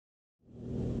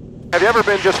Have you ever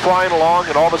been just flying along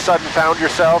and all of a sudden found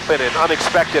yourself in an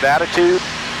unexpected attitude?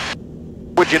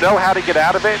 Would you know how to get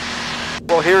out of it?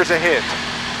 Well, here's a hint.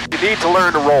 You need to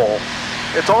learn to roll.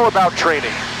 It's all about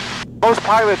training. Most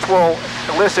pilots will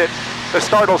elicit the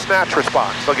startle-snatch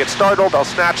response. They'll get startled, they'll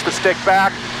snatch the stick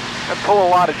back, and pull a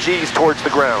lot of G's towards the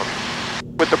ground.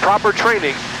 With the proper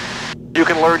training, you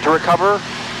can learn to recover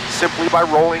simply by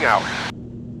rolling out.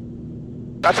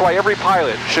 That's why every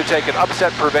pilot should take an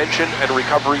upset prevention and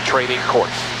recovery training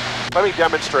course. Let me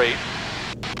demonstrate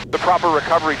the proper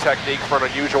recovery technique for an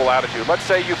unusual attitude. Let's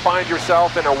say you find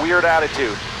yourself in a weird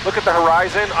attitude. Look at the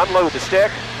horizon, unload the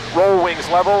stick, roll wings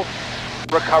level,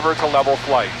 recover to level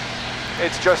flight.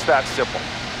 It's just that simple.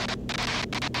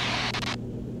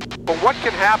 But what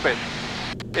can happen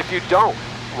if you don't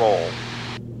roll?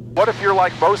 What if you're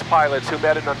like most pilots who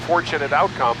met an unfortunate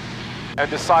outcome and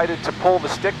decided to pull the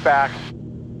stick back?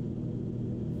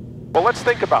 Well, let's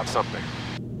think about something.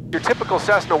 Your typical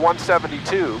Cessna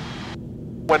 172,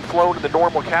 when flown in the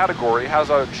normal category, has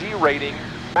a G rating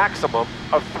maximum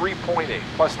of 3.8,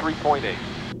 plus 3.8.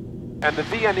 And the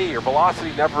VNE, or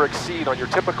velocity never exceed, on your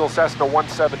typical Cessna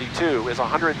 172 is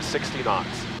 160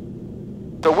 knots.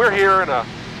 So we're here in a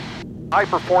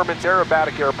high-performance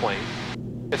aerobatic airplane.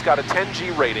 It's got a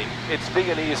 10G rating. Its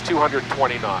VNE is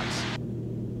 220 knots.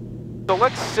 So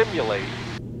let's simulate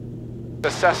the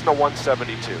Cessna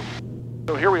 172.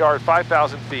 So here we are at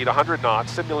 5,000 feet, 100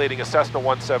 knots, simulating a Cessna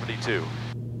 172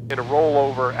 in a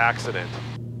rollover accident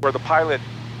where the pilot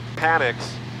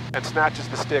panics and snatches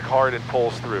the stick hard and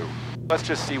pulls through. Let's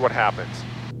just see what happens.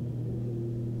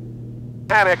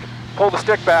 Panic, pull the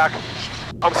stick back.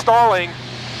 I'm stalling.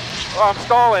 Oh, I'm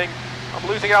stalling. I'm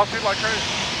losing altitude like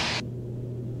crazy.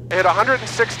 Hit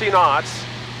 160 knots,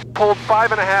 pulled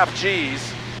 5.5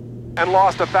 Gs, and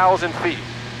lost 1,000 feet.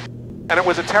 And it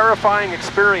was a terrifying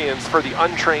experience for the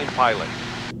untrained pilot.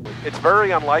 It's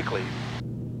very unlikely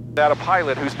that a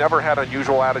pilot who's never had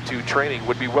unusual attitude training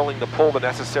would be willing to pull the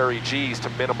necessary Gs to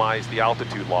minimize the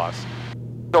altitude loss.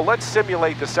 So let's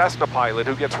simulate the Cessna pilot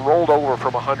who gets rolled over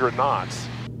from 100 knots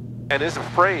and is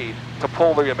afraid to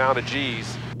pull the amount of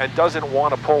Gs and doesn't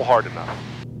want to pull hard enough.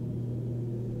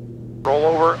 Roll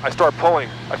over, I start pulling.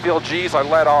 I feel Gs, I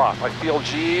let off. I feel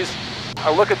Gs.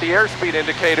 I look at the airspeed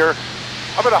indicator.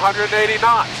 I'm at 180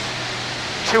 knots,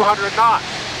 200 knots.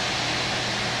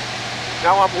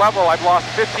 Now I'm level, I've lost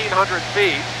 1,500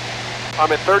 feet.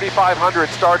 I'm at 3,500,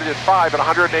 started at 5 at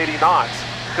 180 knots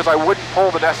because I wouldn't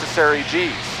pull the necessary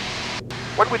Gs.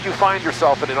 When would you find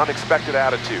yourself in an unexpected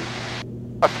attitude?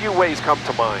 A few ways come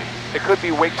to mind. It could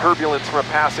be wake turbulence from a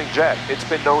passing jet. It's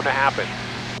been known to happen.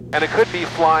 And it could be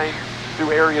flying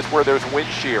through areas where there's wind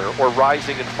shear or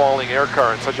rising and falling air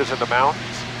currents, such as in the mountains,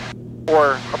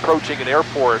 or approaching an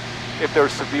airport if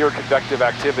there's severe convective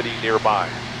activity nearby.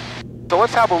 So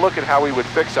let's have a look at how we would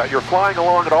fix that. You're flying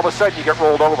along and all of a sudden you get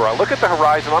rolled over. I look at the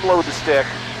horizon, unload the stick,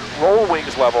 roll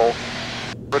wings level,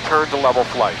 return to level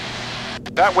flight.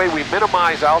 That way we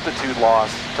minimize altitude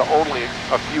loss to only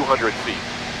a few hundred feet.